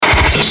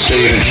The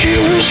Stephen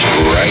Shields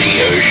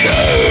Radio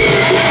Show.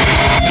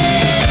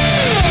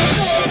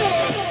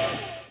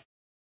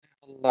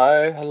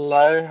 Hello,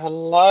 hello,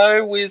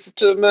 hello,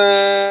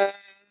 Wisdomers.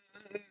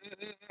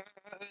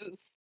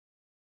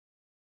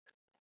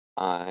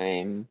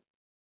 I'm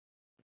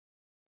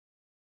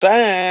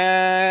back.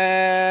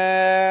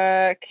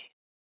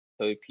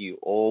 Hope you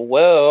all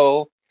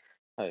well.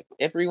 Hope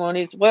everyone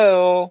is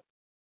well.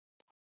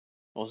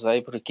 I was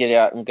able to get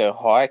out and go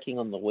hiking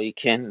on the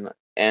weekend,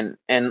 and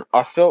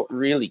I felt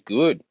really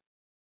good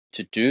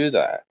to do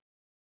that.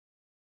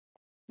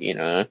 You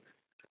know,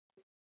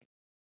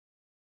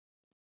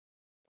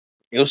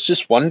 it was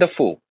just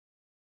wonderful.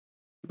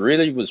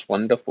 Really was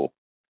wonderful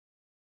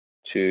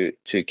to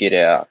get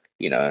out.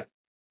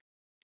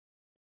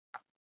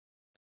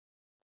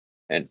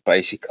 And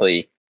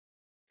basically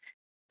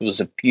it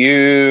was a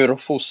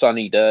beautiful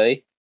sunny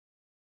day,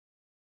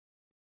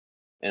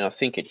 and I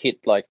think it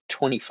hit like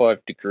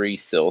 25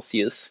 degrees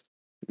Celsius.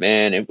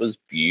 Man, it was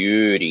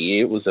beauty.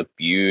 It was a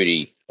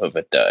beauty of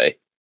a day.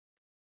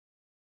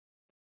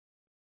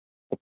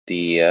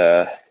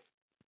 The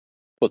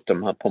Put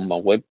them up on my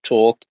web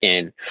talk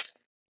and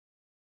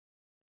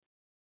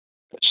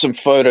some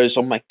photos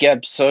on my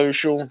Gab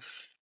social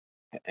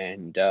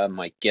and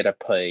my Getter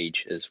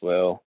page as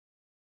well.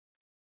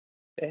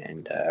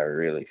 And I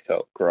really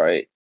felt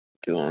great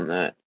doing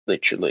that.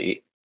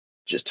 Literally,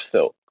 just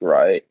felt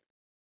great.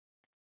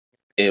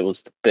 It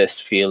was the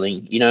best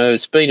feeling.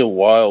 It's been a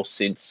while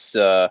since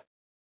I've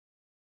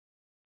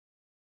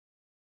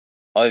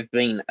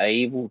been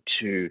able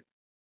to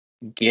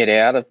get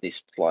out of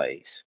this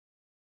place,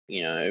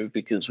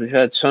 because we've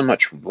had so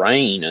much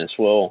rain as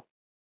well,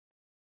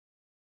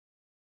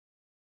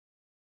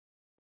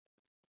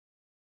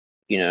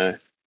 you know.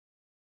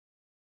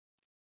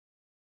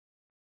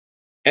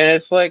 And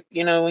it's like,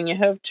 when you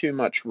have too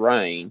much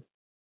rain,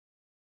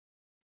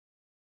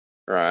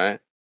 right?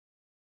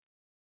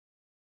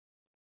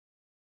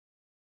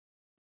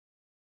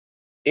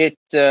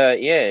 Yeah,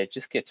 it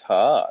just gets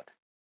hard.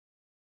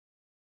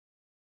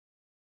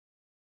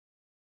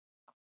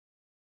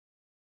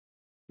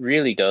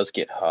 Really does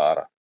get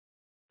harder.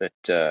 But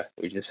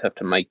we just have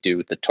to make do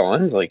with the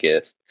times, I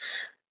guess,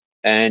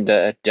 and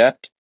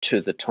adapt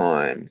to the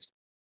times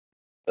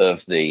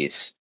of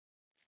these.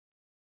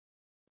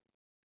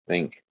 I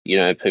think,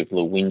 people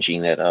are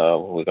whinging that,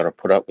 oh, we've got to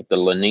put up with the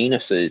La Nina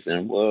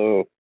season.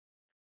 Whoa.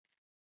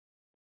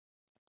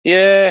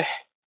 Yeah,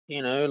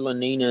 La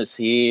Nina's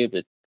here,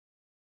 but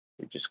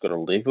we just got to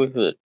live with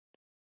it.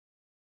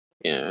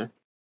 Could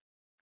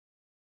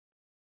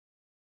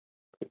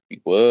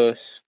be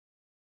worse.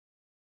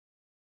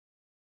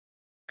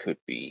 Could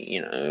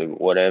be,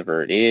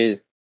 whatever it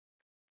is.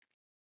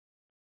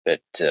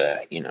 But,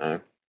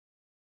 what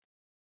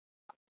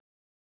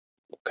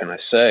can I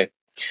say?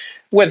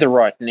 Weather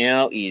right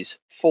now is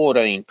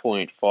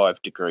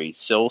 14.5 degrees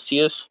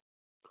Celsius.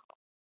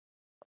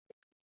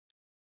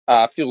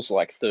 Feels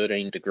like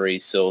 13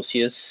 degrees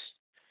Celsius.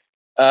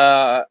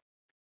 Uh,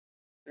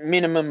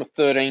 Minimum of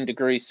 13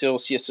 degrees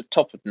Celsius, a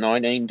top of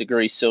 19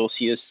 degrees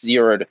Celsius,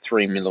 0 to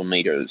 3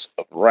 millimeters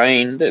of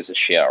rain. There's a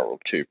shower or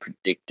two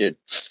predicted.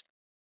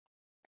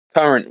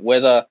 Current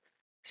weather: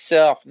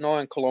 south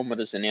 9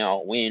 kilometers an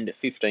hour wind,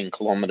 15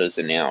 kilometers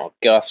an hour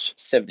gusts,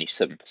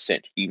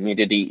 77%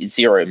 humidity,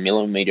 0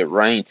 millimeter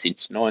rain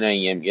since 9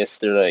 a.m.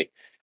 yesterday.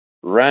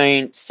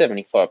 Rain,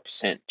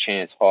 75%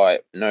 chance high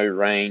of no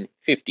rain,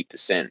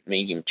 50%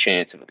 medium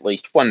chance of at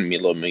least 1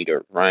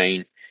 millimeter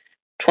rain,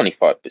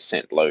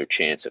 25% low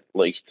chance of at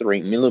least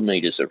 3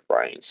 millimeters of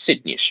rain.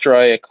 Sydney,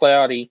 Australia: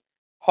 cloudy,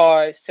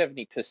 high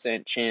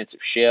 70% chance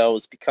of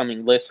showers,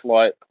 becoming less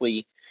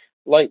likely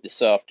late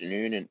this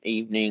afternoon and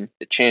evening.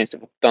 The chance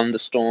of a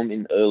thunderstorm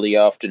in the early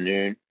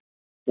afternoon.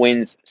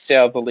 Winds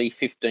southerly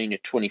 15 to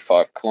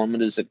 25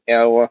 kilometers an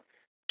hour,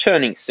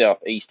 turning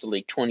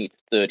southeasterly 20 to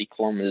 30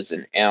 kilometers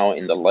an hour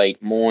in the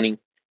late morning,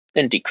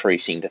 then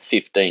decreasing to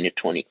 15 to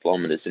 20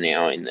 kilometers an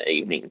hour in the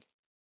evening.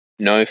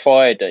 No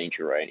fire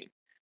danger rating.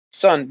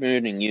 Sun,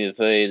 moon, and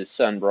UV. The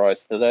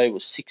sunrise today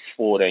was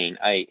 6:14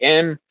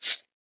 a.m.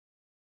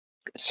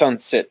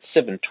 Sunset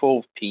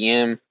 7:12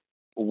 p.m.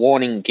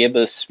 Warning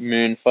gibbous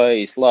moon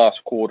phase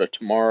last quarter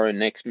tomorrow.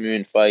 Next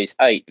moon phase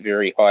 8,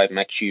 very high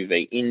max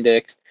UV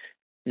index.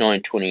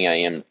 9:20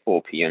 a.m. to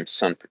 4 p.m.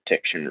 sun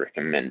protection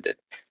recommended.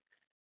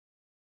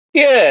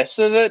 Yeah,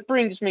 so that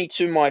brings me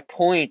to my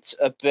point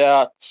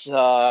about just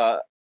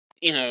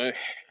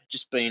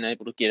being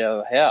able to get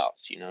out of the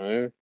house.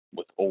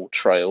 With all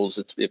trails,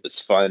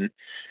 it's fun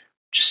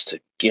just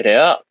to get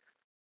out.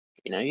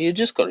 You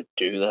just got to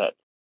do that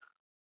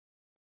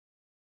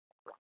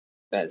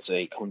as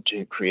a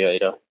content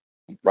creator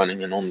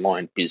running an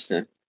online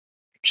business.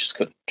 You just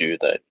got to do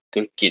that.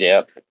 Got to get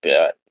out and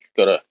about. You've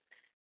got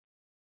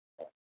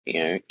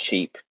to,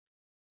 keep,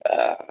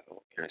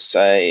 what can I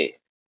say,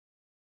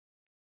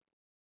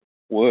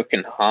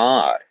 working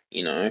hard,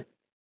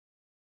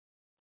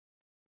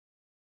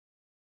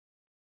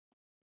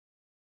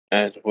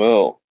 as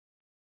well.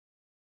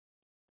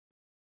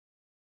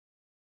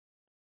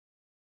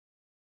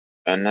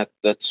 And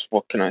that's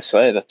what can I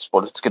say? That's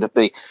what it's going to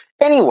be.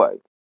 Anyway,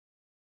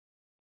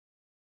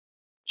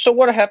 so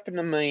what happened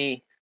to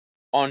me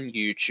on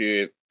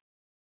YouTube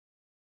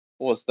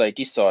was they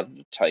decided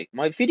to take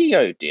my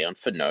video down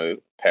for no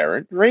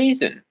apparent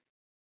reason.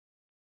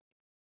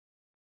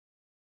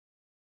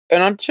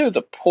 And I'm to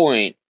the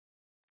point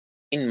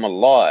in my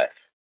life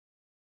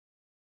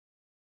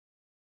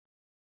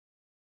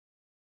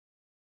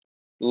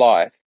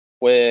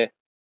where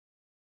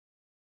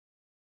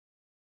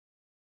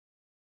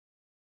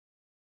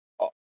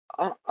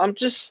I'm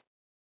just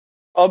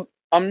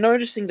I'm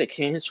noticing the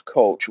cancel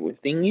culture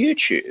within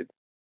YouTube.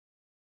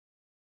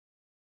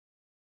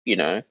 You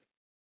know,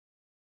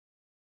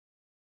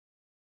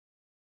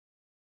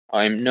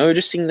 I'm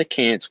noticing the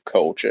cancel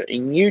culture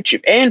in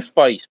YouTube and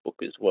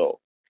Facebook as well.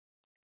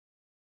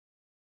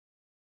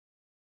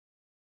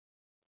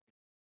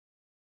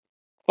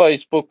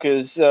 Facebook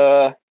is,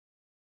 you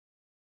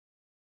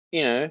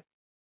know,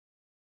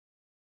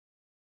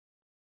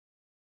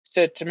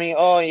 said to me,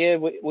 "Oh yeah,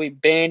 we're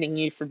banning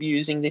you from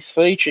using this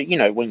feature." You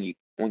know, when you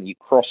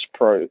cross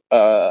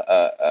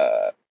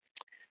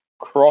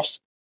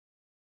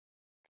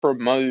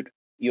promote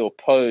your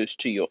post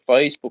to your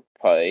Facebook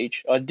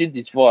page. I did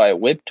this via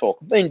Web Talk.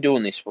 I've been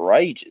doing this for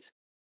ages.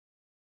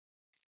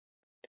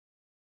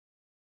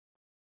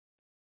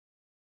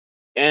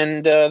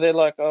 And they're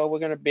like, "Oh, we're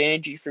going to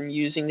ban you from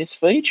using this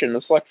feature." And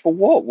it's like, for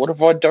what? What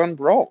have I done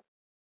wrong?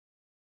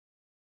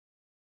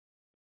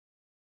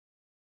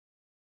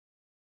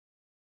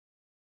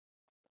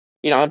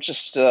 I'm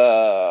just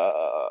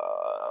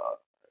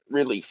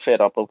really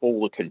fed up of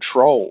all the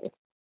control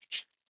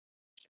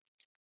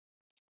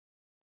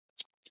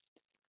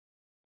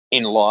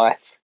in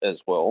life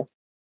as well,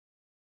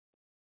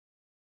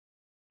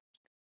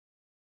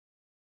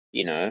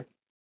 you know,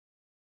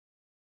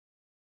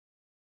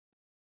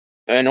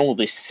 and all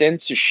this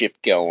censorship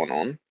going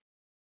on.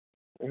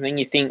 And then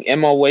you think,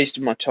 am I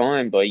wasting my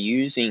time by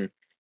using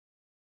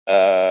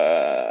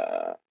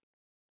uh,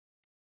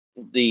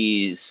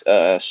 these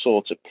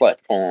sorts of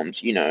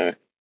platforms,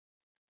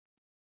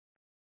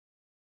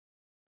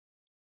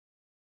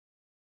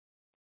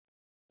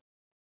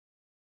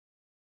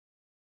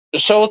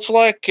 So it's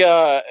like,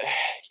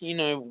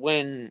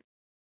 when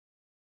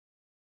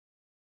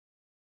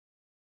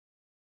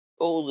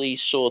all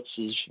these sorts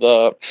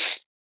of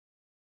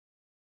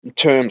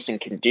terms and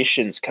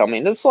conditions come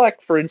in. It's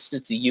like, for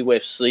instance, the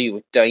UFC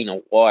with Dana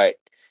White.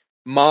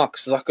 Mark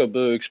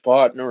Zuckerberg's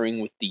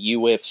partnering with the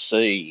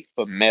UFC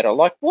for Meta.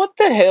 Like, what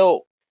the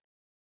hell?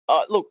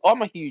 Look,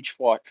 I'm a huge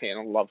fight fan.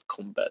 I love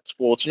combat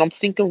sports, and I'm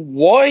thinking,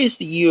 why is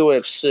the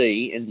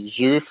UFC and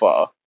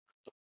Zuffa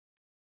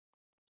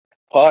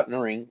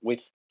partnering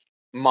with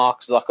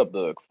Mark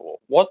Zuckerberg for?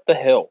 What the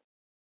hell?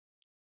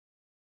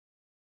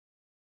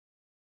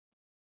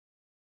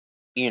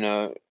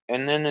 And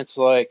then it's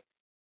like,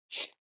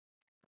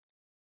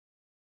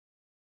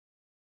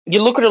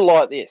 you look at it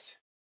like this.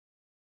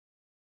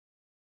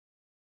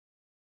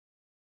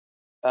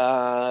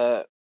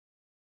 Uh,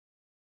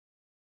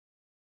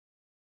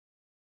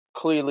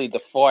 Clearly, the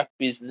fight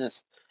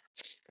business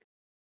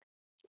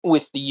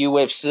with the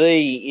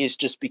UFC is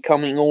just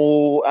becoming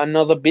all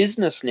another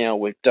business now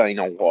with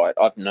Dana White.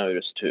 I've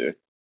noticed too.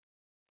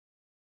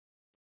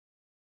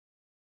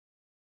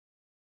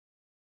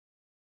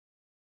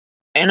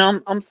 And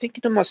I'm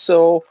thinking to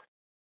myself,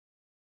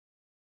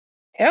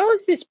 how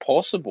is this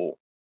possible?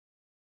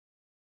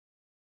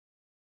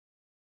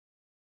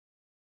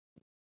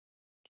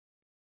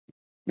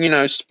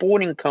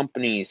 Sporting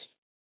companies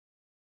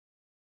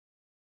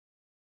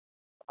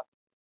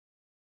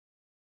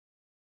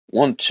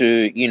want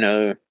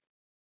to,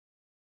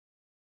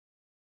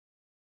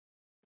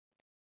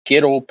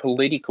 get all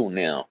political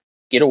now,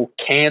 get all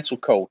cancel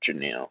culture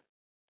now,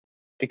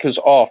 because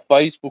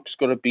Facebook's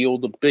got to be all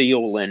the be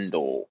all end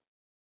all.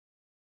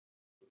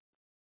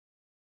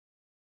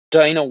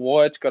 Dana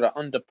White's got to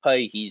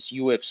underpay his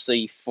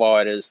UFC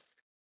fighters,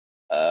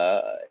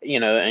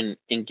 and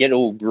get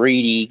all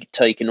greedy,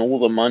 taking all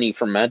the money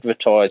from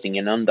advertising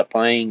and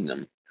underpaying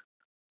them.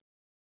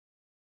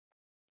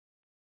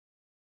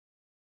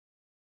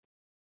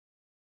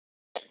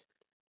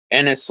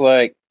 And it's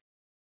like,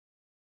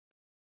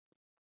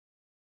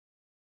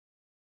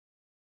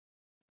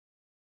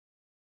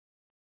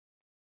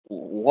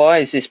 why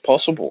is this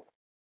possible?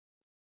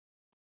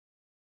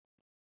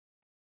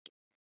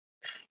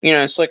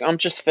 It's like, I'm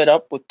just fed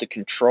up with the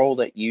control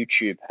that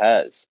YouTube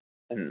has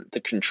and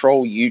the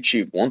control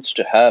YouTube wants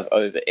to have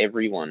over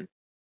everyone.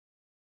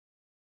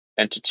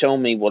 And to tell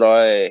me what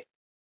I,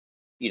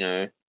 you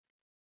know,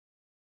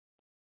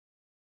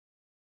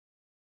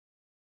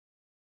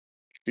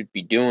 should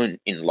be doing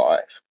in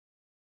life,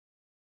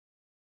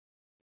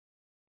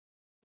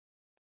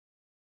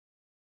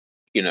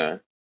 you know.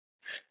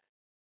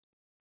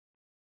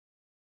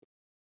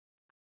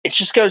 It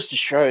just goes to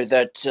show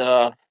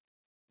that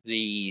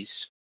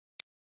these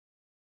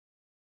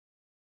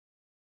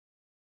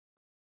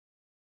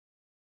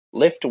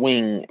left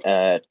wing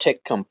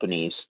tech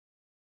companies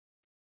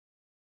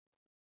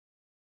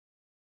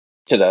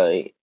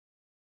today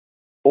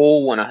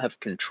all want to have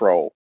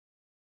control.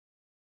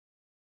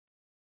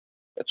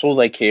 That's all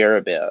they care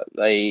about.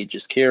 They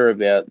just care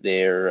about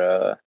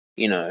their,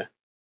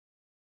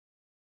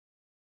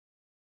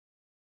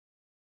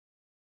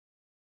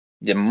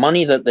 the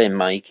money that they're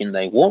making.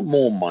 They want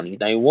more money.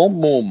 They want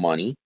more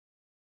money.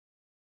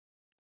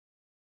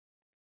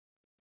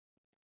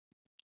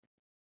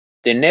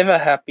 They're never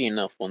happy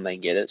enough when they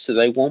get it, so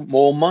they want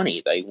more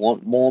money. They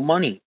want more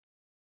money.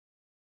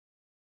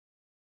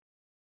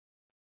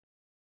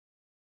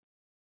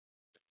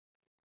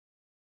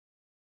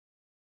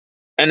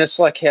 And it's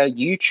like how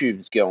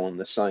YouTube's going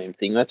the same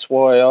thing. That's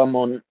why I'm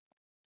on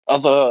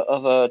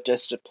other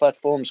desktop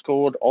platforms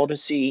called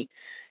Odyssey,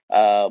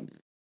 um,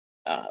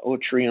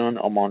 Utreon.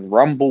 I'm on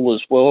Rumble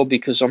as well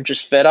because I'm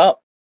just fed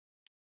up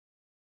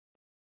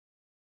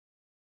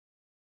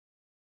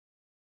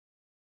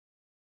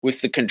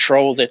with the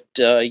control that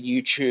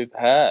YouTube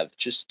have.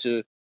 Just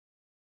to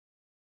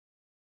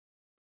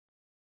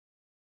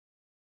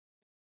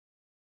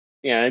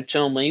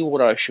tell me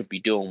what I should be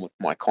doing with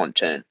my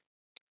content.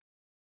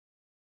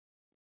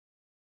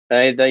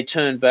 They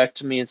turn back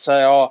to me and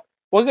say, "Oh,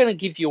 we're going to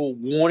give you a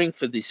warning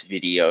for this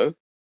video.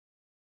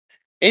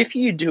 If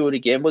you do it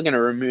again, we're going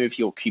to remove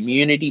your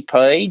community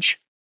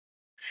page,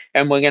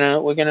 and we're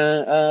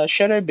gonna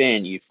shadow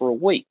ban you for a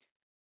week.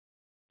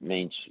 It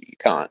means you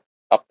can't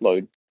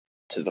upload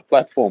to the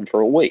platform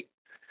for a week."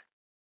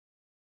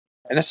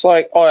 And it's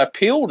like I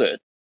appealed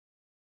it,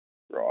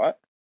 right?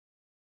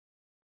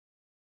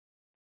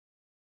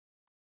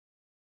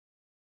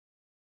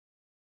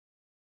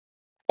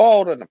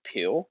 Filed an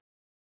appeal,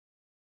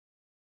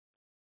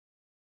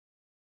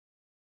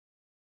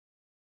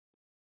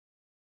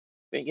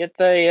 but yet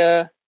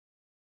they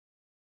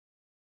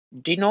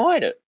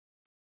denied it.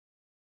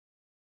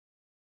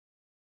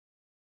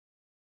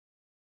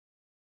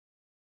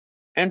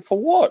 And for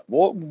what?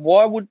 What?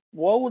 Why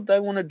would they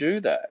want to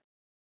do that?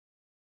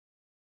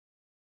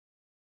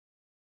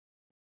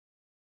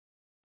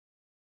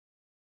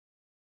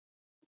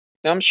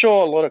 Now, I'm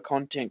sure a lot of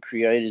content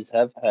creators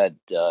have had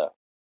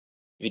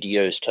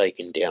videos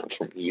taken down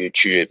from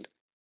YouTube,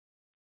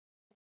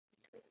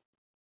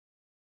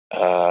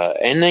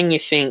 and then you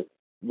think,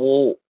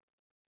 well,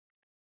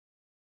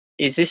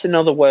 is this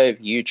another way of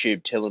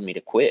YouTube telling me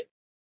to quit?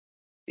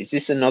 Is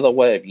this another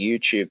way of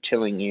YouTube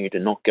telling you to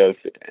not go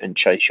for and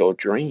chase your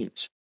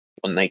dreams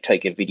when they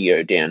take a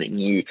video down and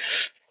you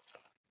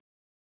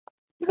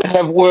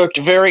have worked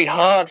very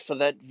hard for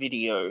that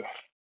video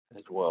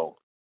as well?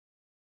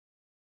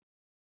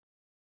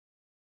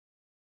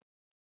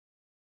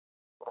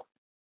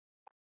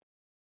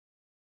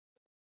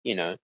 You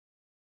know,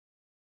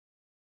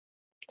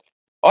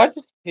 I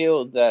just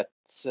feel that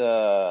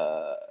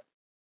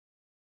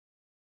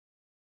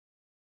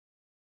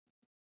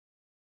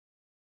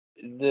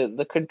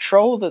the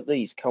control that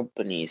these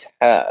companies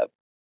have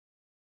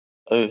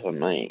over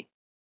me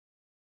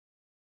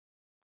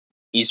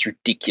is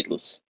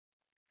ridiculous.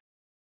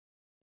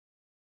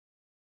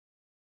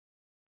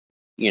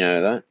 You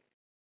know that?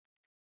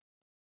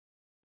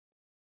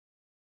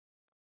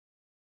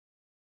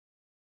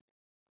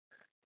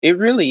 It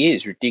really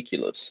is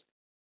ridiculous.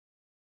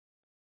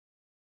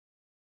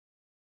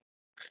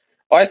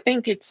 I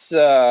think it's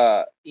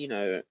I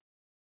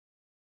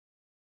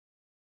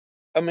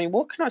mean,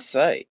 what can I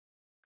say?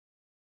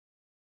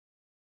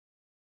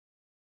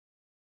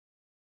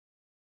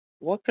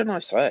 What can I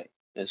say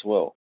as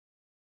well?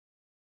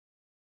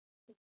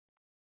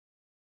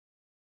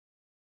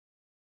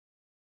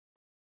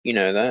 You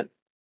know that?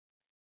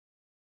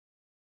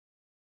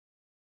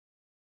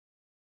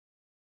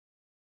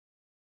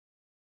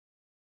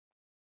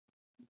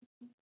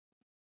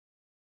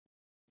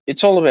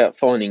 It's all about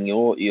finding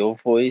your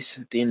voice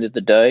at the end of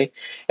the day.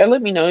 And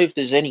let me know if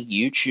there's any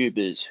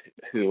YouTubers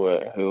who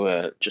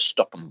are just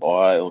stopping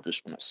by or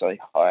just want to say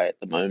hi at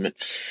the moment.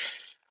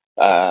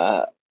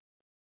 Uh,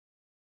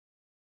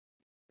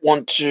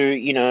 want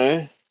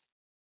to,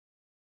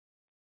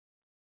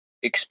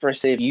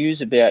 express their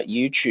views about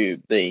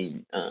YouTube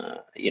being,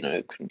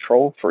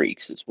 control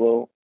freaks as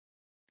well.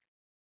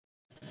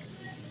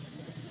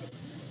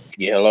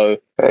 Yeah, hello.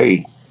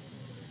 Hey,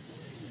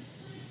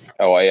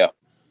 How are you?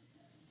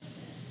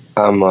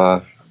 I'm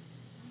uh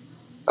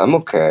I'm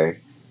okay.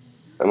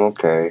 I'm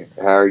okay.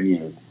 How are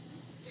you,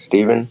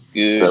 Steven?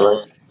 Is that Good.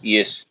 right?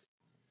 Yes.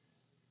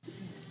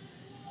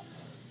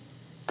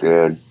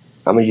 Good.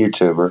 I'm a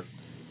YouTuber,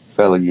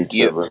 fellow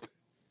Yep. YouTuber.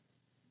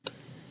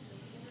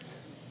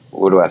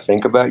 What do I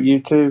think about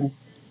YouTube?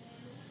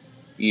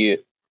 Yeah.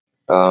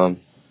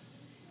 Um,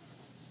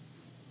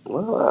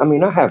 well, I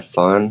mean, I have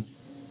fun.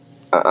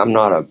 I'm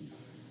not a.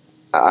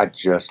 I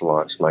just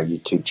launched my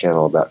YouTube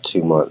channel about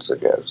 2 months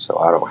ago, so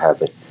I don't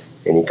have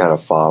any kind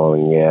of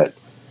following yet.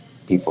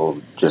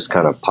 People just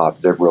kind of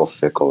pop. They're real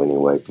fickle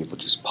anyway. People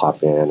just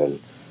pop in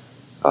and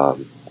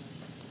um,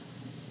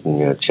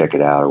 check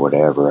it out or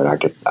whatever, and I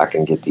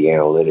can get the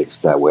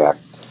analytics that way. I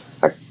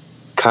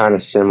kind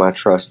of semi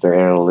trust their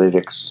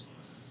analytics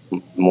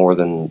more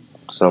than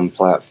some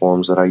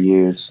platforms that I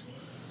use.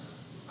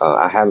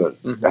 I haven't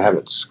Hmm. I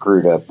haven't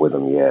screwed up with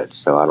them yet,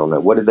 so I don't know.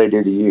 What did they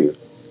do to you?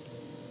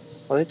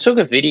 Well, they took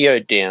a video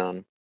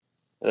down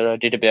that I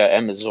did about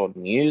Amazon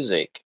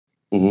Music.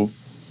 Mm-hmm.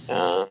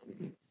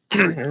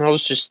 I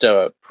was just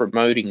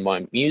promoting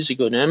my music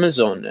on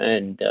Amazon,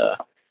 and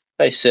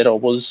they said I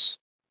was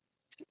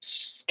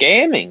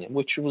scamming,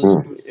 which was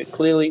Mm. it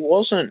clearly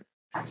wasn't.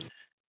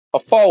 I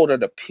filed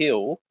an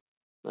appeal,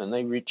 and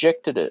they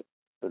rejected it,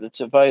 but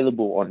it's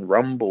available on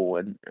Rumble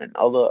and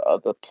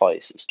other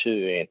places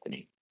too,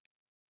 Anthony.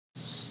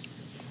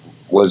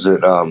 Was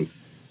it?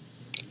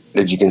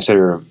 Did you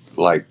consider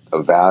like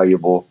a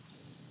valuable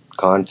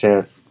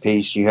content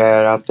piece you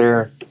had out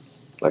there?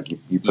 Like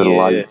you put a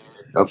lot. Yeah.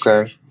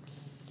 Okay,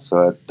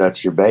 so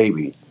that's your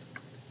baby.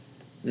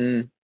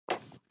 Mm.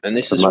 And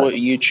this So is what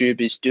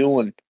YouTube is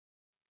doing.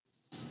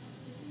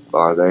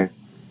 are they?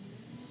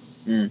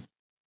 Mm.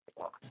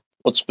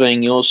 What's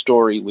been your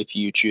story with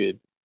YouTube?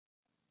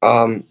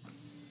 Um,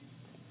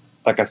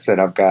 like I said,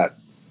 I've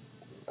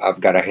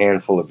got a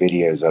handful of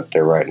videos up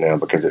there right now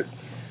because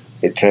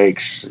it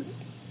takes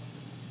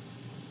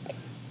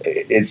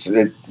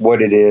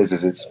what it is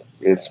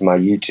it's my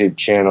YouTube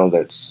channel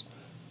that's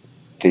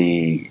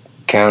the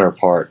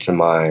counterpart to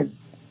my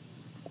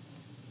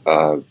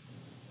uh,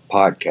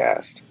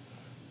 podcast.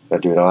 I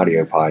do an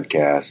audio Mm.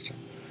 podcast,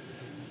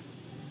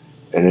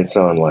 and it's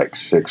on like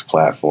 6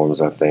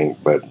 platforms, I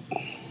think. But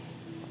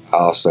I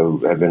also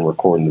have been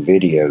recording the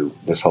video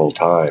this whole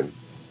time.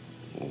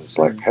 It's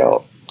like Mm.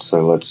 hell.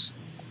 So let's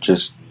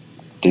just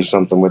do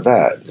something with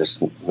that.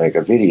 Just make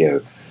a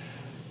video.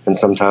 And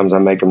sometimes I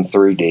make them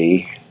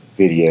 3D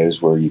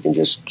videos where you can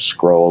just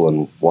scroll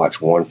and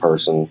watch one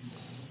person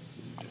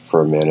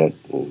for a minute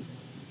and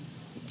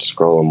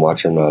scroll and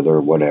watch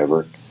another,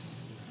 whatever.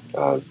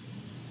 Uh,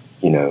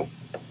 you know,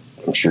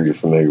 I'm sure you're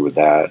familiar with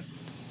that.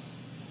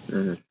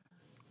 Mm.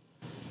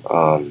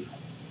 Um,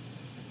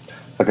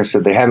 like I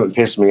said, they haven't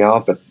pissed me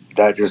off, but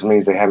that just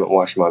means they haven't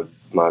watched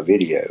my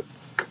video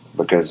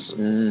because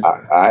Mm.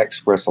 I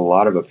express a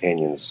lot of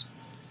opinions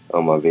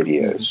on my Mm.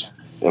 videos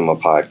and my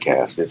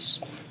podcast.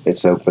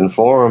 It's open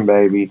forum,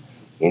 baby.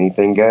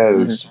 Anything Mm.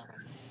 goes.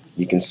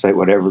 You can say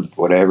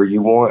whatever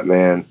you want,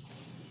 man,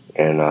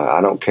 and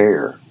I don't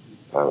care.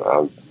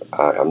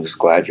 I'm just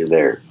glad you're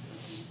there.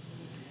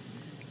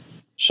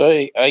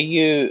 So, are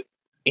you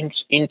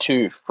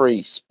into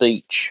free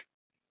speech,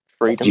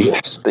 freedom of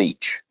Yes,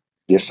 speech?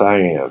 yes, I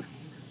am.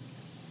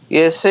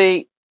 Yeah.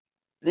 See,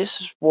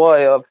 this is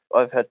why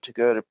I've had to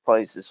go to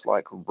places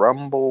like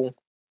Rumble,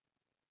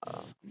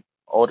 um,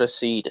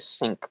 Odyssey to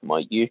sync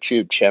my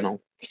YouTube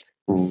channel.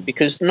 Mm.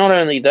 Because not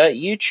only that,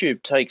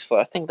 YouTube takes,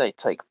 I think they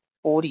take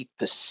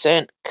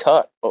 40%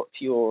 cut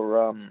off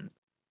your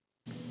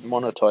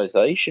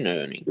monetization Is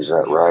earnings.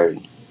 that right?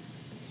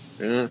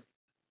 Yeah,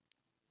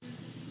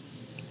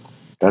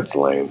 That's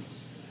lame.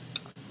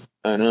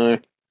 I know.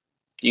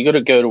 You got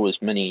to go to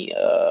as many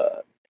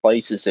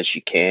places as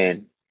you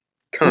can.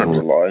 Can't Hmm.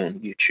 rely on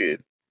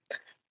YouTube.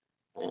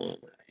 Uh,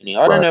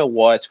 I don't Right. know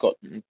why it's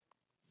gotten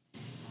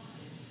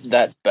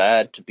that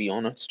bad, to be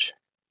honest.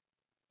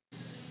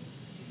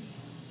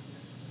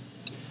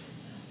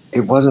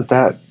 It wasn't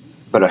that,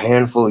 but a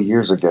handful of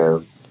years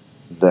ago,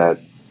 that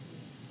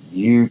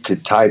you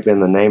could type in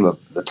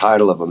the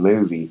title of a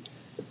movie,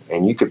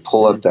 and you could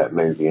pull up Mm. that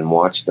movie and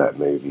watch that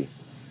movie.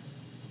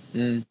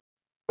 Mm.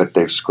 But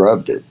they've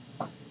scrubbed it,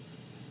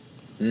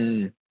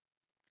 Mm.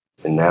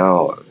 and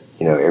now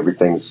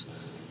everything's.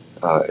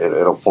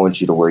 It'll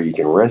point you to where you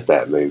can rent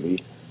that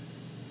movie.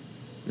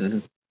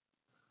 Mm.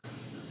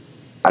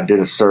 I did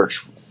a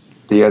search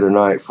the other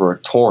night for a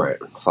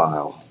torrent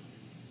file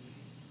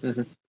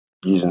Mm.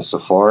 using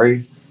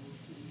Safari.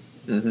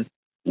 Mm.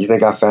 You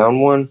think I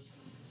found one?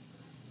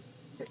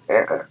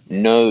 Uh-uh.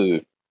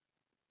 No,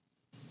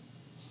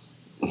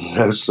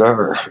 No,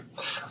 sir.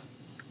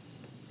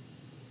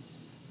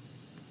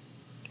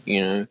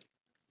 you know.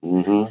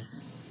 Hmm.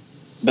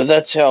 But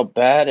that's how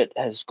bad it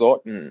has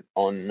gotten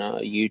on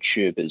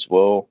YouTube as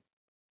well.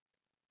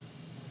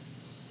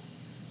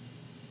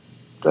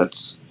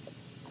 That's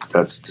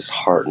that's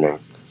disheartening.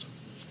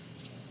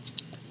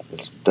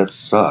 That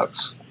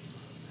sucks.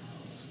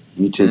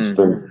 YouTube's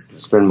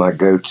Mm. been my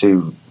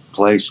go-to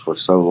place for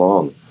so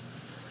long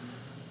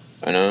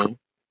I know.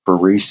 for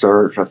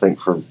research. I think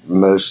for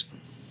most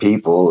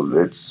people,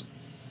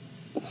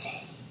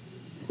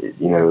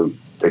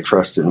 they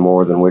trust it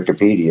more than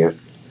Wikipedia.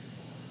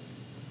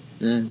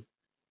 Mm.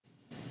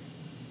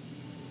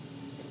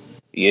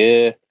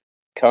 Yeah,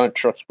 can't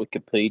trust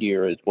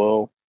Wikipedia as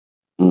well.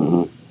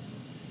 Hmm.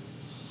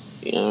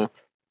 You know,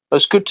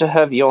 it's good to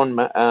have you on,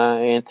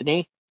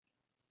 Anthony.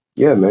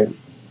 Yeah, man.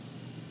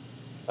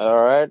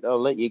 All right, I'll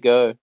let you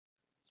go.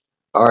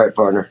 All right,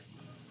 partner.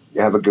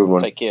 You have a good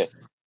one. Take care.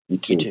 You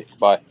You too. too.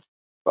 Bye.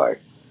 Bye.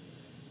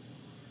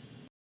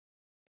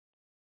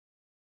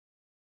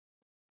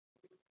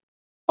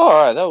 All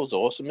right, that was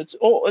awesome. It's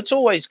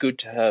always good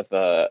to have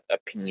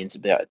opinions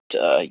about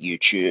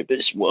YouTube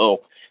as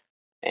well,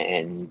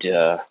 and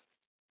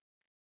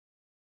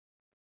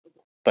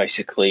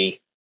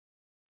basically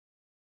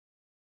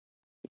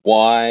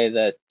why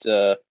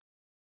that,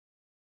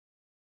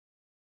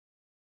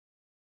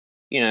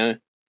 you know,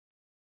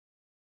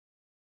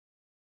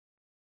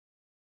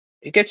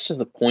 it gets to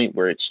the point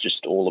where it's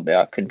just all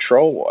about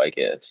control, I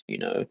guess, you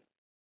know.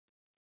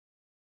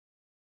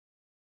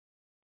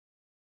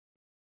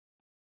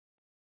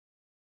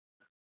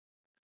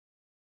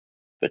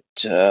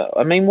 But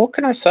I mean, what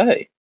can I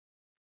say?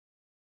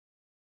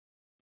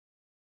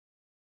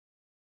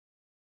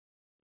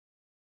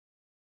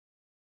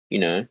 You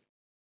know,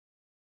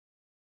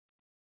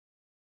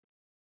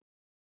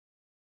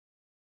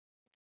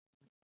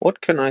 what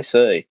can I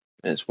say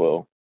as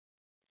well?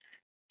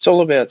 It's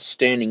all about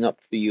standing up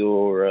for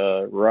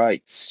your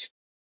rights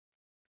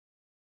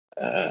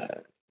uh,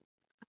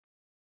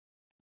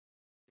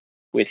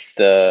 with,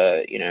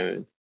 you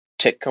know,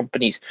 tech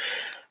companies.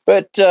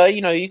 But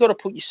you know, you got to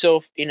put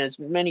yourself in as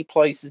many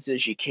places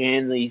as you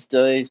can these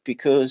days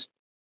because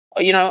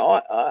you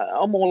know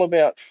I'm all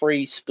about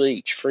free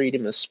speech,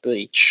 freedom of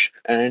speech,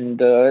 and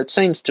it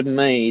seems to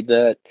me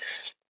that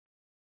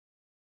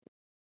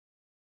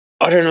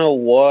I don't know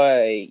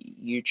why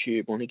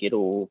YouTube want to get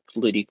all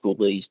political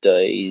these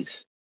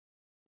days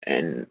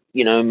and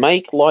you know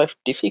make life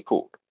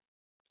difficult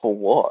for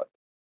what?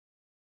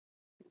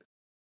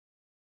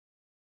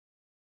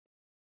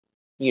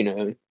 You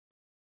know,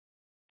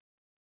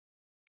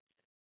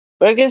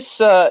 but I guess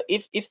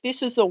if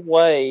this is a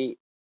way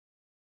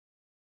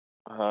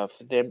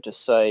for them to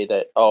say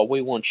that, oh,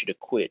 we want you to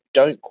quit,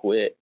 don't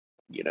quit.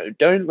 You know,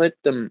 don't let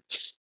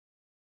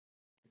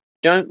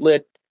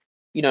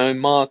you know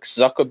Mark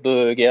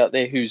Zuckerberg out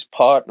there who's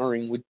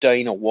partnering with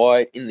Dana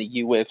White in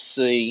the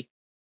UFC.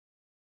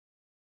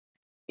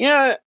 You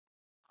know,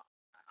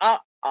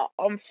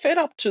 I'm fed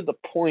up to the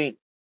point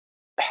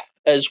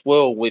as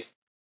well with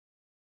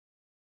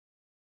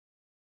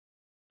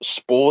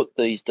sport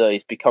these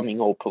days becoming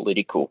all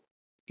political.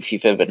 If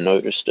you've ever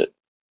noticed it,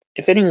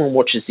 if anyone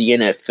watches the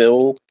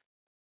NFL,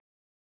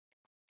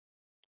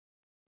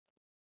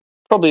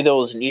 probably there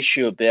was an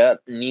issue about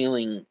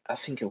kneeling. I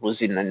think it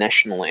was in the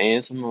national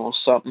anthem or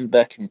something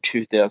back in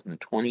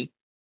 2020.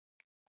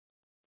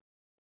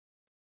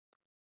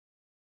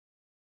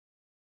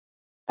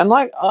 And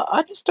like,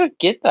 I just don't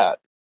get that.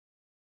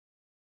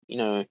 You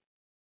know,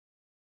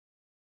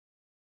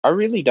 I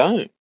really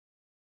don't.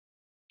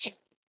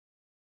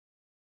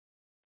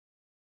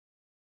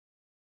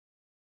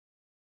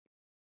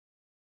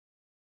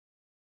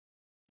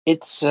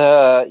 It's,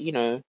 you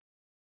know,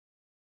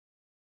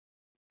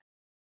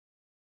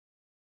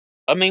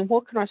 I mean,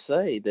 what can I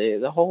say?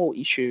 The whole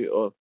issue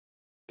of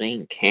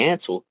being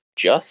cancelled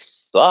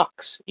just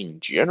sucks in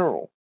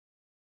general.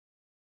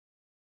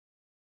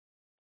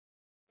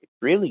 It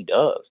really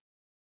does.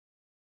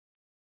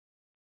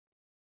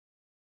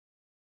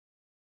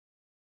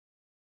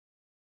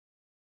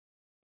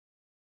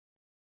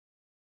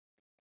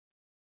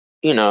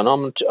 You know,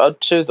 and I'm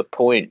to the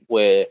point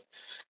where,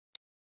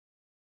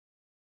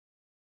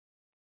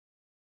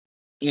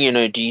 you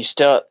know, do you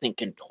start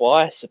thinking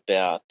twice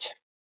about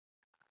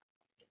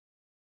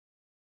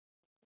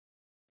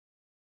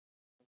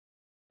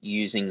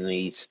using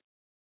these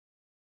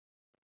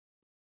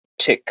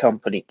tech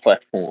company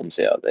platforms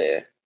out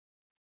there?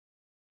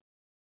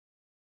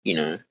 You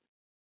know,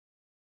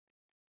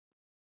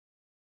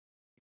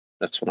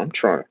 that's what I'm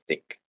trying to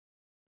think.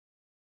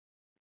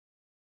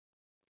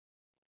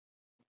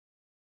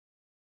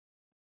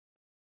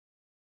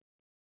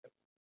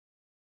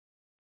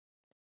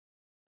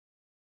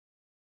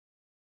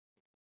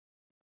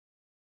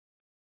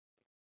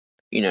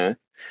 You know,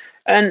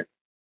 and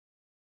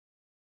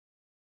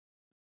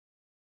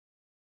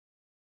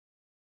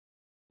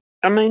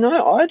I mean,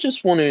 I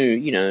just want to,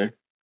 you know,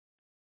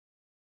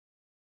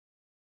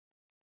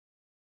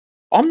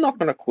 I'm not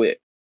going to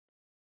quit,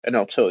 and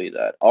I'll tell you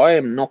that I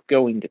am not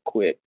going to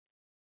quit.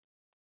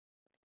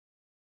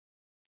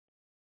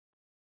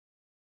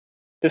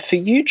 But for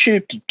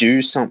YouTube to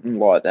do something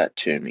like that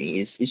to me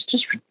is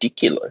just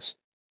ridiculous.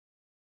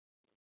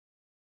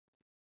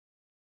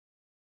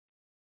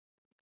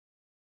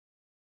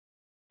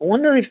 I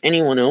wonder if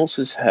anyone else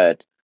has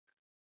had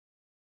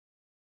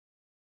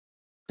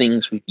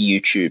things with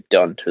YouTube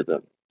done to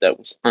them that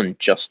was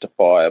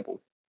unjustifiable.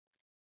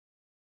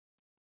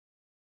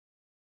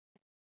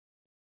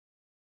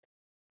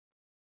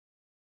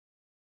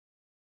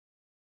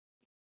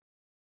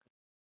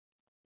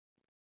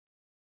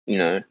 You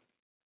know,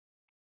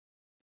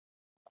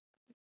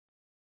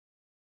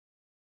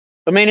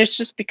 I mean, it's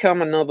just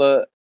become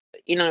another.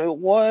 You know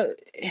what?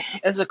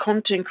 As a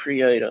content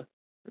creator,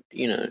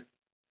 you know,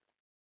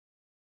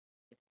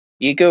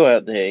 you go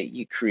out there,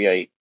 you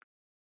create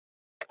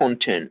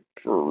content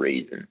for a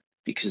reason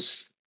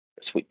because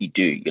that's what you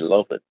do. You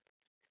love it.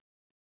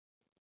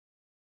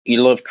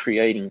 You love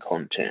creating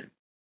content.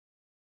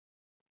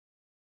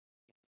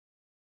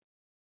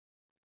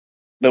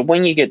 But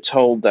when you get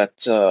told that,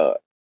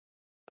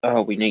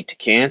 oh, we need to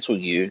cancel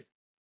you,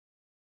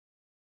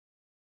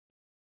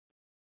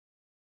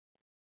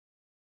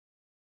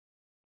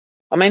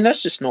 I mean,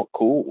 that's just not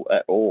cool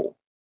at all.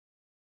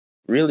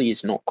 Really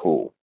is not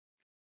cool.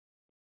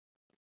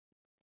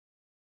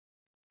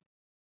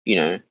 You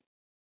know,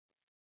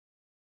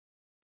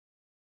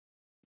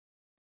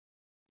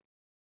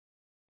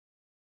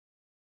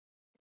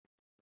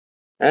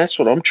 that's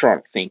what I'm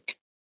trying to think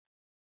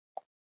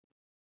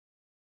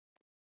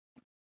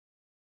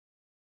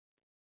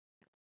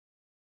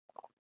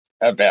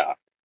about.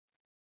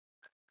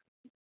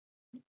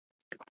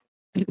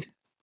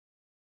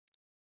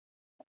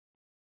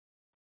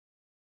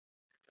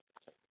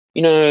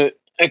 You know,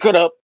 I got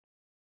up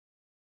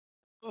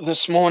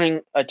this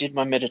morning, I did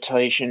my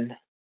meditation.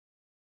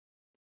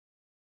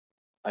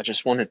 I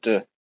just wanted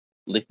to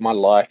live my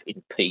life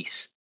in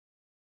peace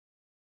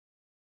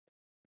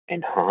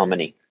and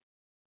harmony.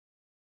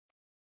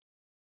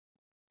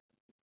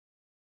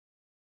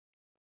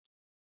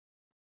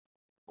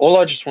 All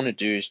I just want to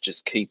do is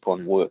just keep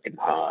on working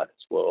hard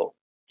as well.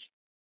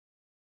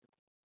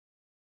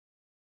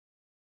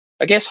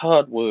 I guess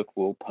hard work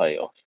will pay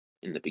off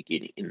in the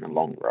beginning, in the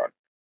long run.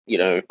 You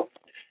know,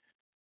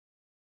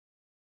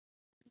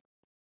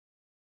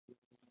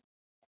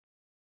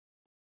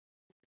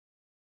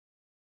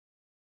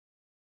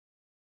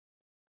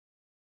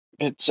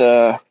 it's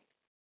I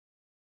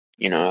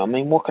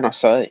mean, what can I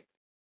say?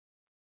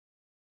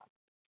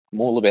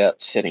 I'm all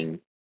about setting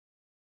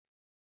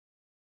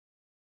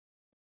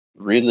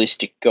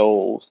realistic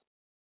goals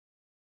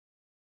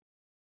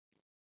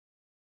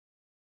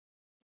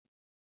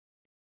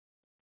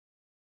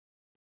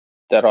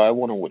that I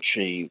want to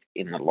achieve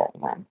in the long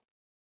run.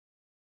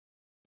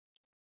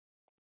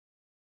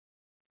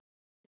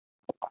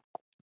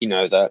 You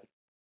know that.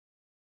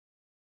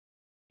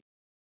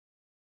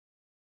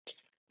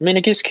 I mean,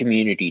 I guess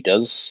community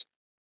does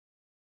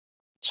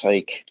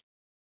take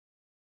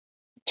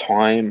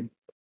time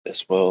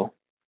as well.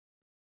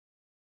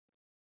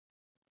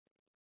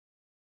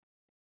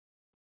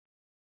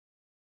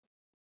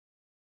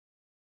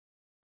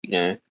 You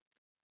know,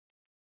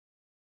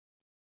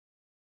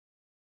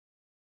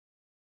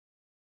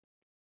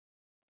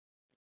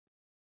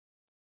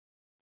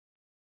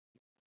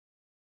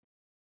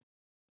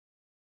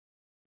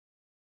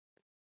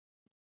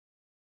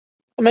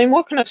 I mean,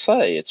 what can I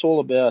say? It's all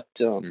about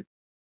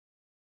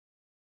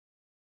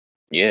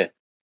yeah,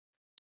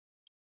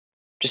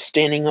 just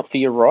standing up for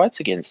your rights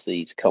against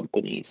these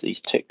companies, these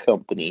tech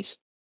companies,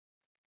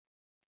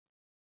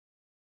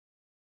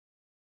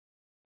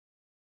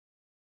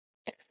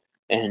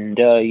 and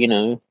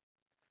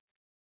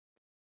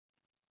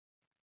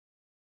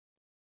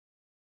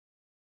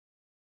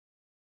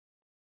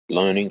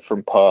learning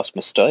from past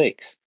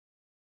mistakes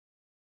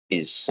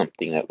is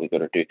something that we've got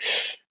to do.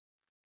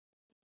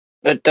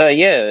 But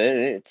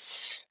yeah,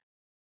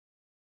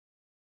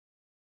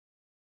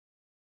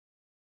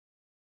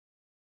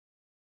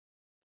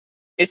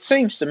 it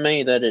seems to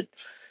me that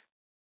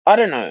I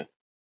don't know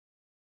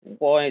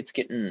why it's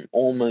getting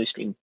almost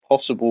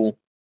impossible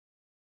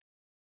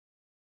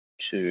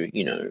to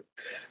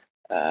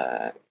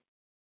uh,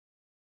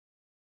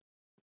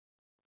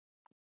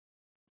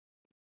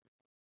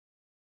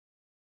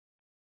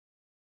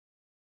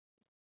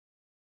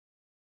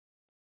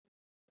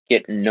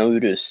 get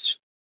noticed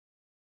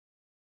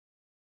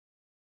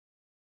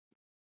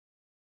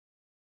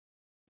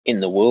in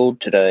the world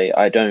today.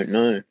 I don't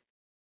know.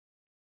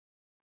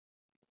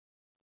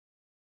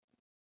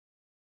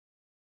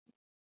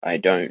 I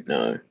don't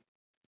know.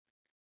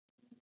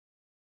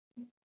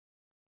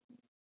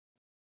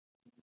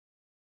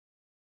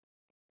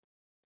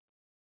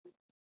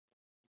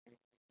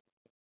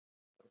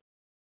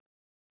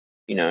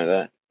 You know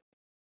that.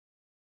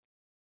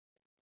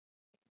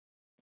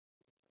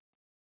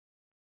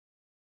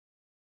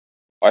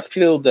 I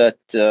feel that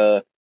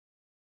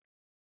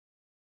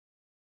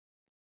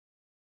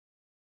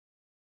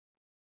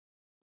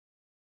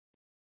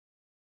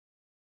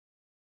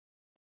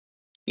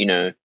you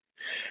know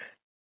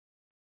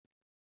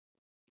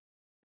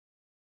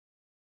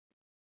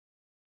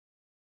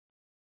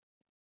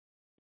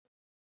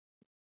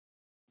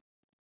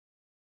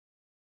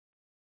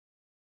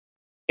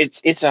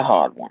it's a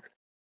hard one,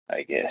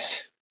 I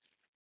guess,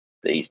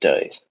 these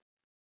days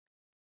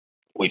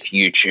with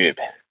YouTube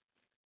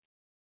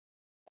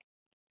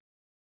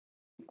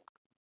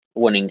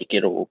wanting to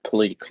get all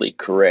politically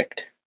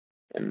correct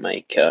and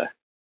make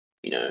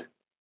you know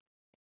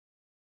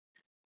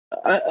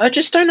I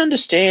just don't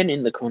understand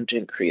in the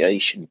content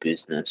creation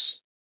business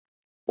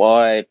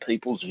why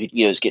people's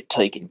videos get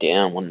taken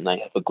down when they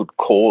have a good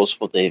cause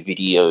for their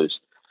videos.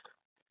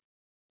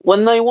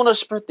 When they want to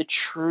spread the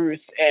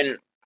truth and,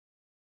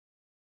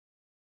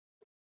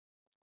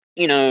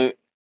 you know,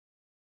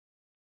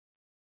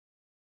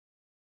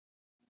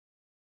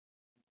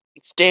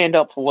 stand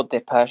up for what they're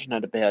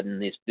passionate about in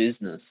this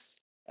business,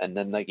 and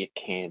then they get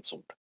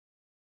cancelled.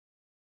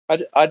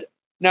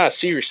 No,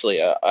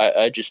 seriously,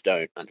 I just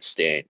don't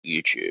understand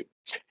YouTube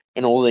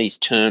and all these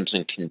terms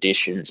and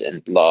conditions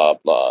and blah,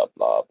 blah,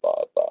 blah,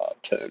 blah, blah,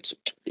 terms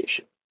and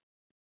conditions,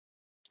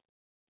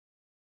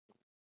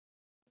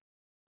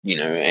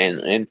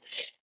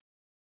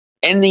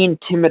 and the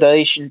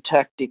intimidation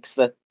tactics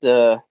that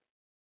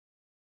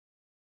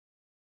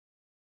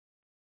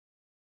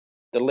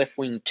the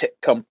left-wing tech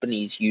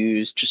companies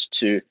use just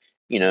to,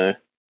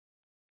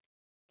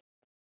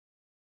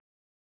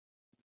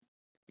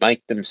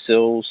 make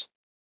themselves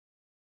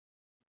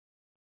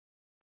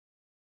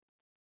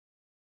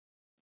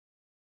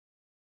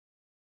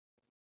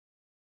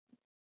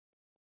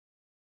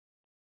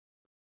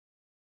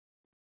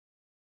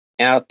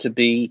out to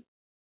be,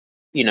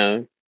 you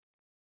know,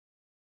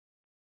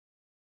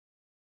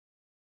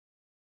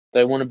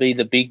 they want to be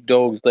the big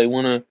dogs. They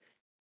want to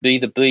be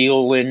the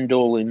be-all,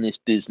 end-all in this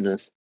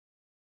business.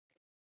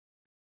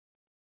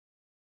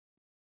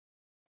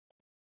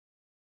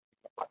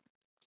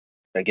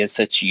 I guess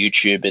that's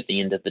YouTube at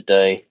the end of the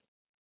day.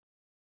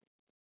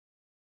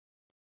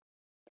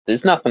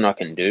 There's nothing I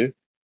can do.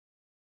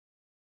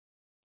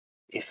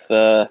 If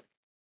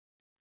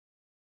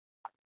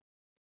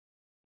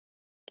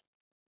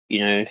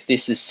if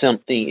this is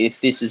something, if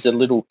this is a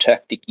little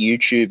tactic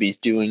YouTube is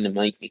doing to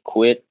make me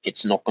quit,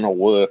 it's not going to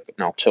work,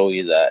 and I'll tell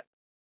you that.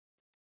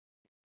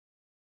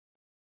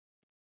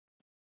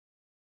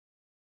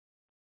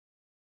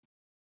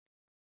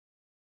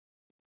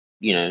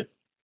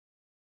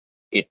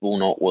 It will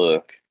not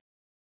work.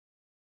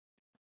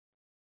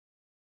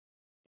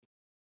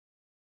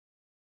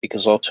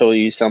 Because I'll tell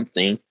you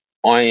something,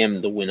 I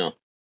am the winner.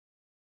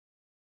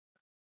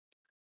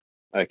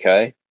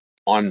 Okay?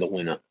 I'm the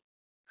winner.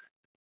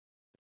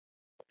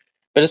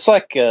 But it's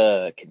like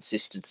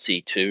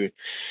consistency too.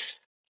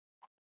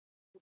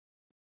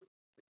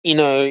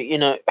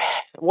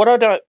 What I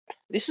don't.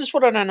 This is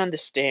what I don't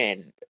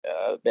understand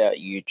about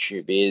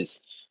YouTube is,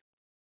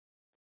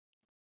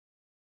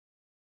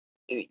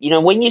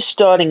 when you're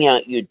starting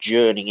out your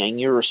journey and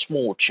you're a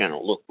small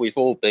channel. Look, we've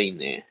all been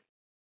there.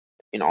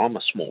 I'm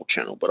a small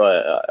channel, but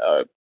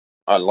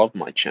I love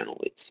my channel.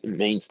 It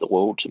means the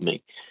world to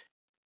me.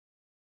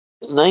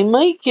 They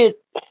make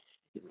it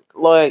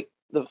like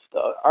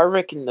I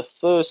reckon the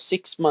first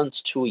 6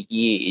 months to a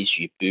year is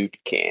your boot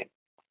camp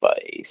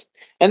phase,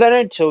 and they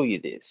don't tell you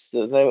this.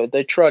 So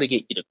they try to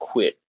get you to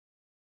quit,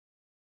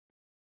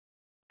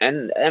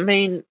 and I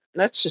mean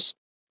that's just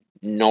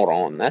not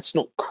on. That's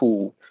not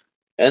cool.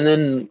 And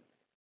then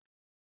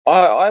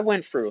I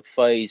went through a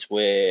phase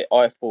where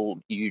I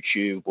thought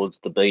YouTube was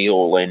the be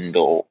all end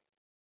all.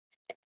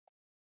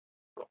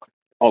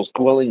 I was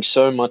dwelling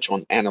so much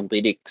on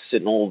analytics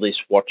and all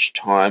this watch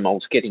time. I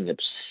was getting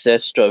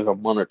obsessed over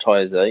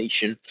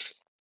monetization.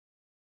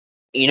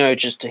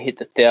 Just to hit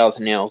the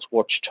 1,000 hours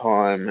watch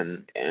time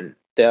and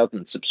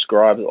 1,000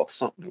 subscribers or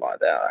something like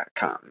that. I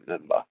can't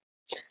remember.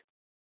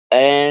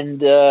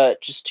 And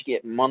just to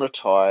get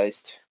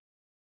monetized.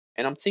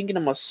 And I'm thinking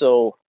to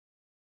myself,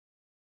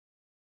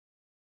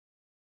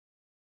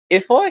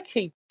 if I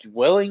keep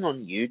dwelling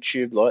on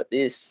YouTube like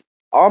this,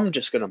 I'm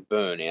just gonna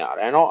burn out,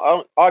 and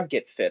I'd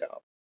get fed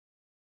up.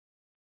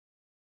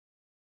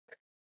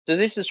 So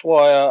this is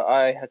why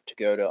I had to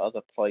go to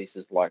other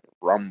places like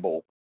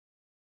Rumble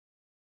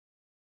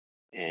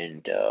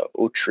and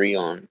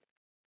Utreon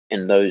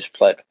and those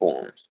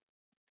platforms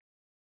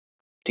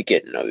to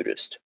get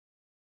noticed.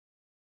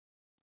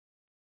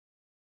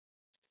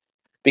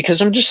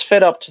 Because I'm just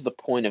fed up to the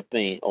point of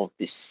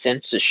this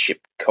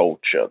censorship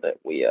culture that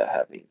we are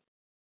having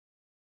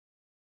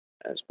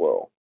as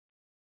well.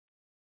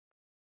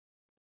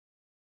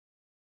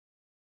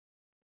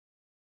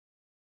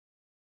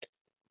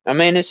 I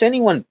mean, has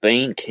anyone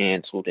been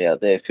cancelled out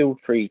there? Feel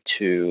free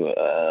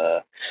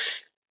to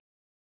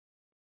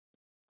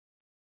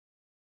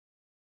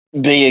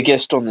be a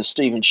guest on the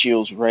Stephen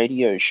Shields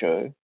radio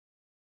show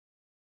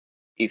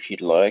if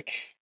you'd like,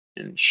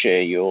 and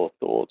share your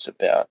thoughts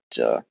about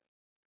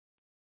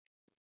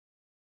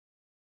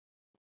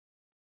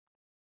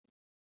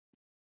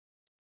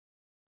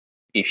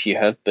if you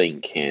have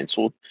been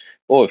cancelled,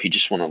 or if you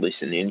just want to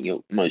listen in,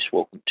 you're most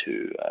welcome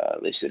to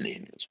listen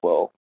in as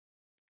well.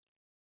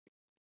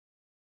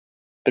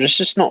 But it's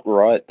just not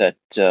right that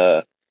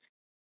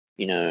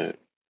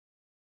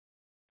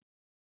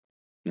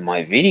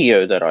my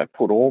video that I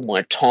put all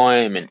my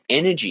time and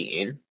energy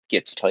in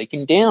gets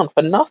taken down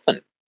for nothing.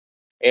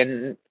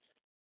 And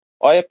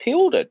I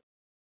appealed it.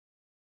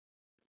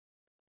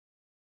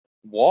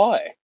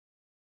 Why?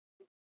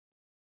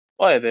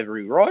 I have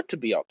every right to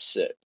be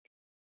upset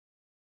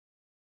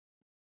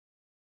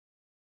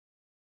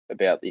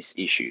about this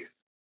issue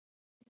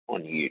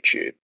on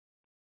YouTube.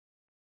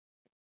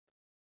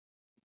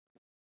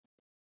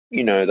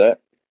 You know that.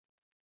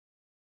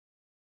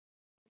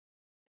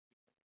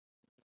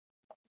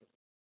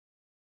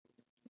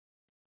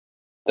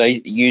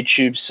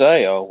 YouTube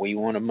say, oh, we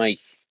want to make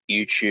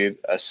YouTube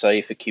a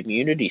safer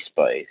community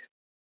space.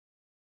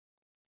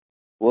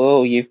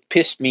 Well, you've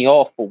pissed me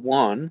off for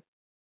one,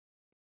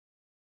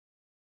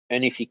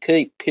 and if you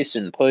keep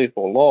pissing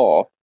people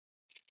off,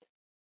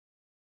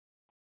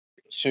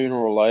 sooner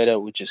or later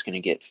we're just going to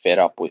get fed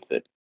up with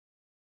it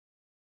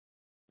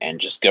and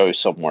just go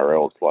somewhere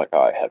else like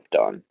I have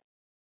done,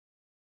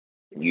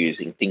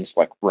 using things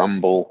like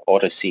Rumble,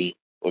 Odyssey,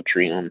 or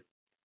Treon,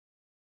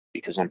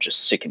 because I'm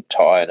just sick and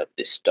tired of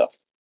this stuff,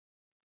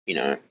 you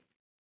know.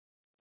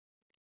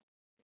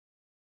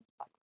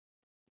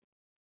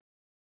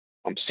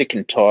 I'm sick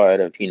and tired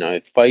of,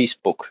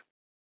 Facebook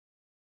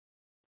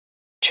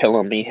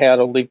telling me how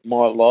to live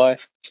my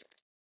life.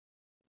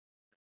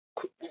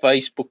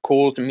 Facebook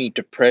causing me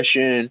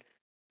depression.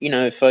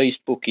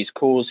 Facebook is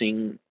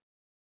causing,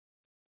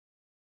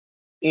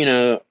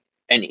 and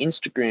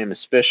Instagram,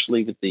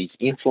 especially with these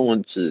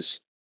influencers,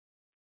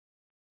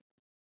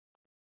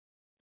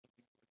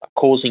 are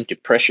causing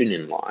depression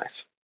in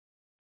life.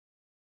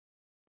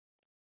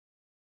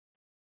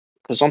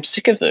 Because I'm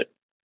sick of it.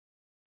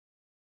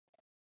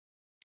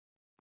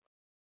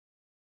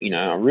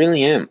 I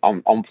really am.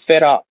 I'm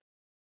fed up.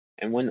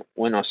 And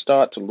when I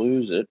start to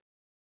lose it,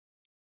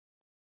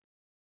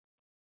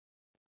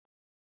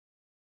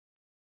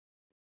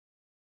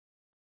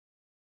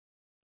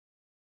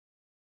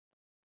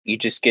 you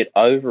just get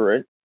over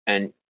it,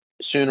 and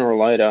sooner or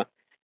later,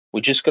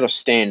 we just got to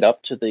stand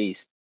up to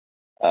these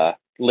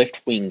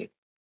left wing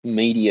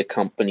media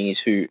companies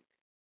who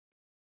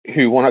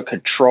want to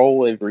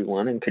control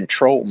everyone and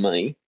control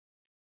me.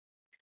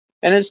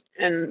 And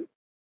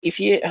if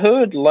you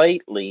heard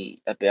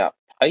lately about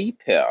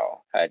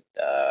PayPal had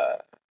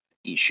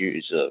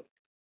issues of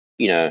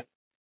you know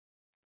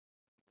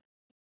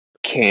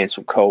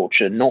cancel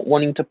culture, not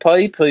wanting to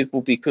pay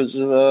people because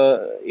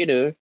of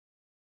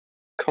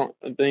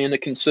being a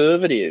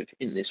conservative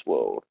in this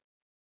world.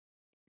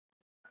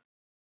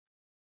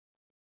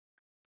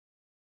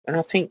 And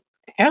I think,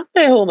 how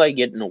the hell are they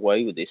getting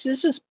away with this?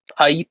 This is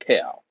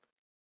PayPal.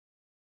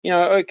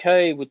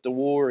 Okay, with the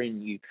war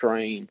in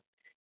Ukraine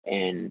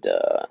and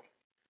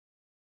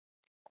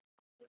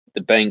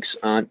the banks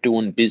aren't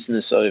doing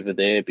business over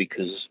there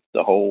because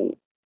the whole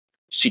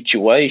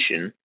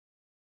situation.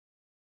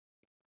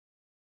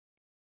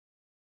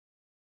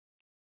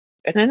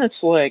 And then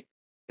it's like,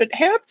 but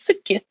how does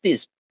it get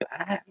this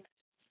bad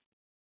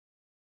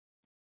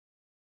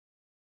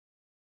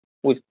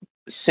with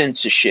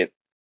censorship?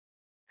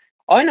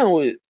 I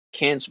know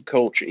cancel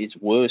culture is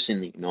worse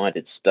in the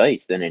United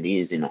States than it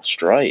is in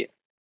Australia.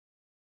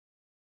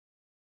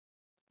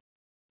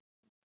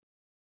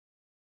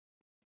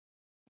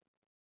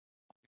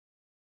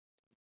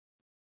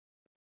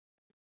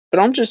 But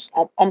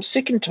I'm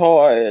sick and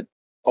tired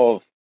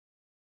of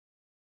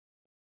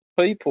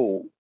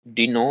people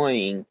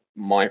denying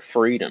my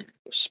freedom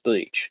of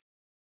speech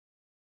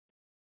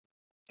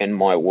and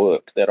my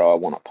work that I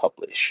want to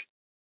publish.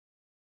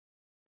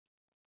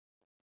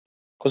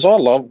 Because I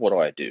love what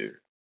I do.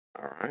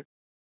 All right.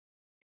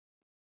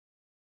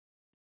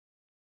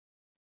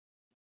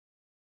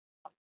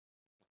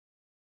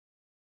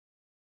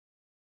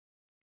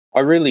 I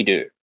really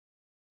do.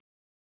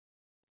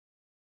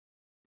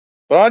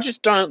 But I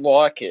just don't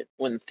like it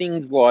when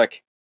things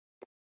like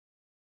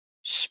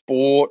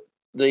sport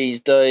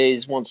these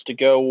days wants to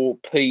go all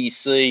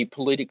PC,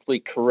 politically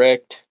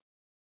correct,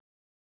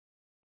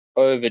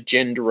 over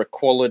gender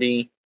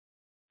equality,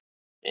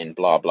 and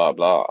blah, blah,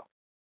 blah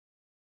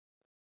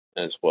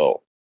as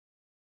well.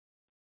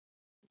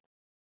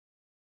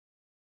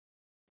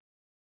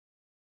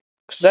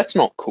 Because that's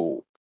not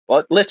cool.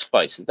 Like, let's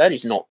face it, that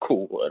is not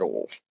cool at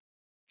all.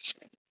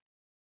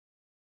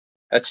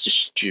 That's just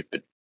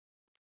stupid.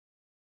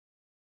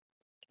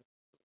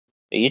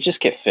 You just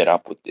get fed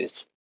up with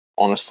this.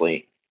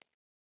 Honestly,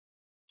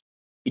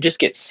 you just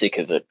get sick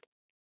of it.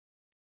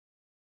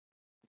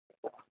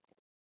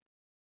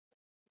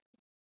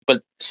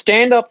 But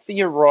stand up for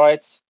your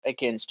rights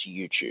against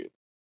YouTube,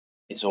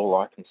 is all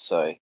I can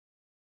say.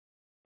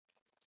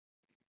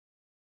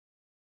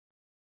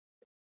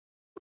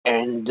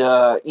 And,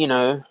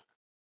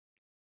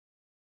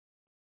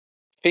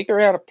 figure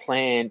out a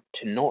plan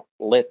to not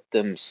let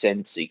them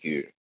censor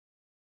you.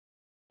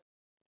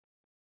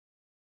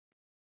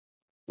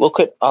 Look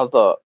at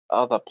other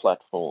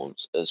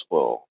platforms as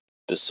well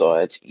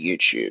besides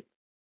YouTube.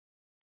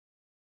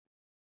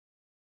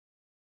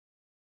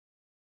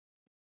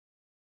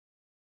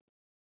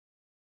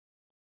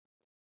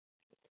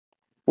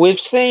 We've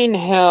seen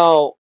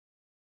how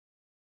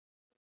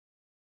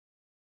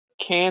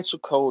cancel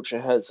culture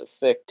has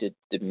affected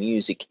the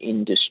music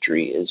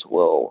industry as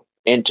well,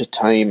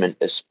 entertainment,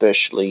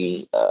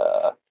 especially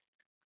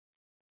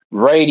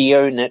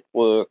radio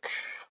network.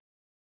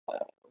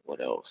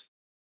 What else?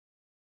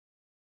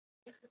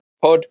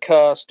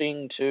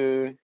 Podcasting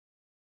too.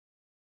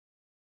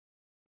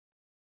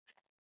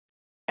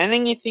 And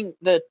then you think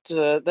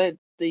that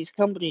these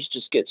companies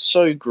just get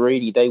so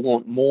greedy. They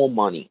want more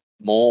money,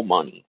 more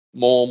money,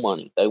 more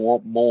money. They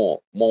want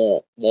more,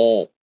 more,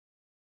 more.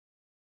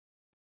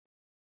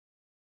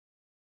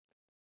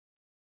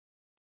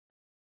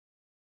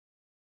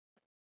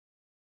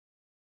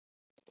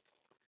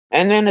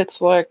 And then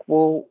it's like,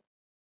 well,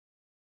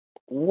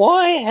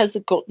 why has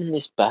it gotten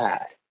this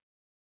bad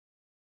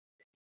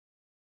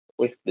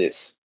with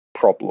this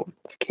problem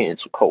of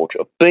cancel culture,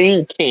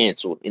 being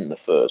cancelled in the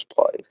first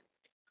place,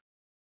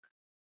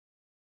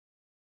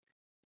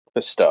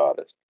 for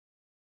starters?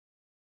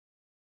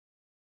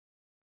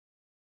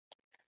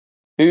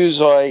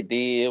 Whose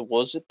idea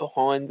was it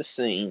behind the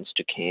scenes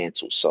to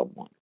cancel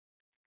someone?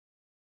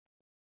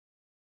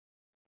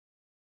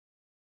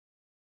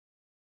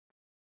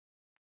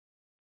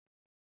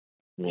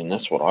 I mean,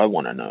 that's what I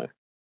want to know.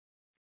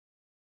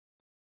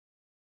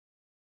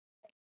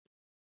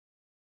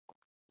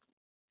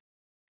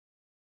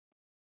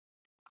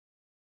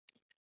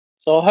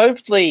 So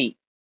hopefully,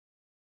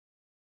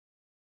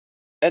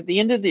 at the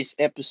end of this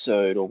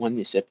episode, or when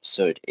this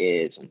episode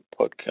airs on the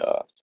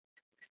podcast,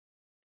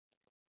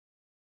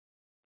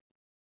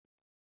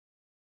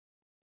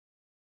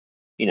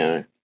 you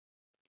know,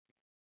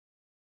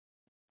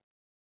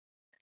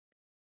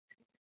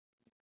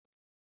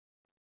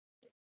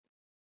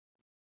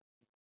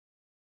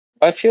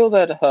 I feel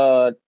that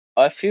hard.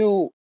 I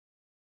feel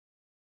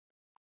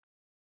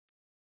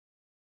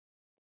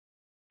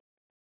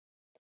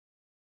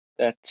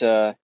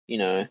that,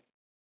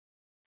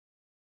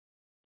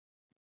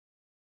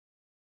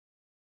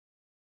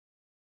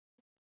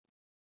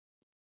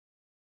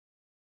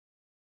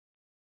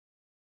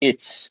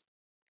 it's.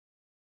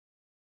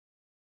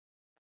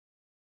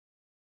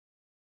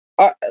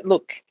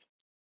 Look,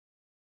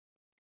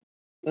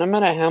 no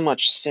matter how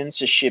much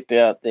censorship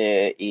out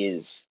there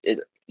is,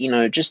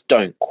 just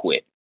don't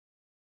quit.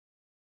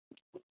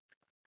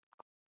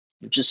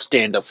 Just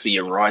stand up for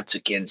your rights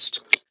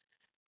against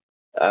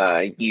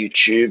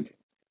YouTube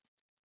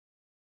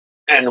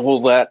and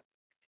all that,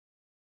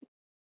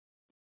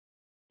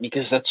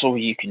 because that's all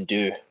you can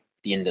do at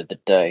the end of the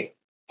day.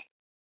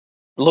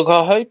 Look,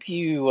 I hope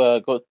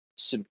you got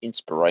some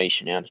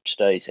inspiration out of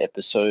today's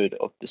episode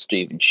of the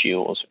Stephen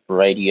Shields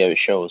radio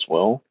show as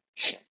well.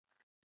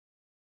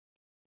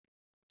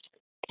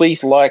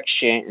 Please like,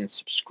 share, and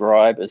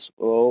subscribe as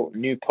well.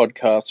 New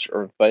podcasts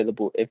are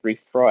available every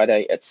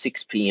Friday at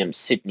 6 p.m.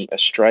 Sydney,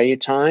 Australia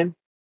time.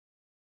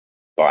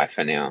 Bye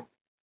for now.